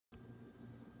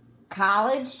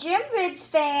College Gym Vids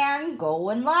fan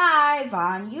going live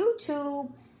on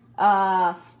YouTube.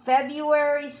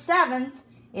 February 7th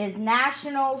is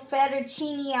National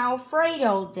Fettechine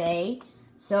Alfredo Day.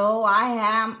 So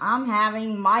I'm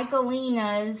having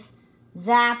Michaelina's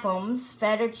Zappums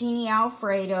Fettechine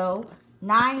Alfredo,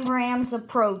 9 grams of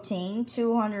protein,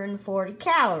 240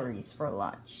 calories for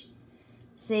lunch.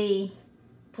 See,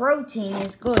 protein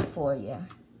is good for you.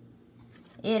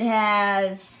 It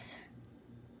has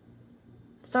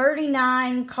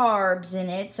 39 carbs in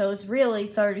it, so it's really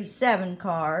 37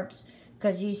 carbs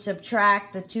because you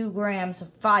subtract the 2 grams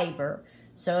of fiber.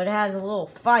 So it has a little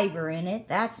fiber in it.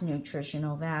 That's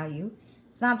nutritional value.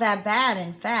 It's not that bad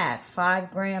in fat, 5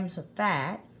 grams of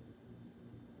fat.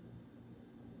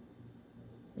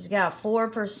 It's got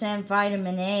 4%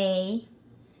 vitamin A,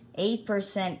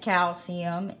 8%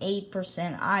 calcium,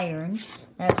 8% iron.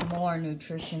 That's more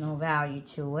nutritional value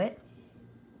to it.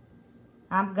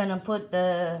 I'm going to put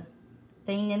the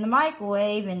thing in the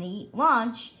microwave and eat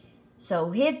lunch.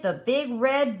 So hit the big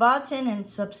red button and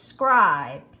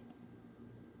subscribe.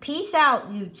 Peace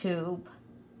out, YouTube.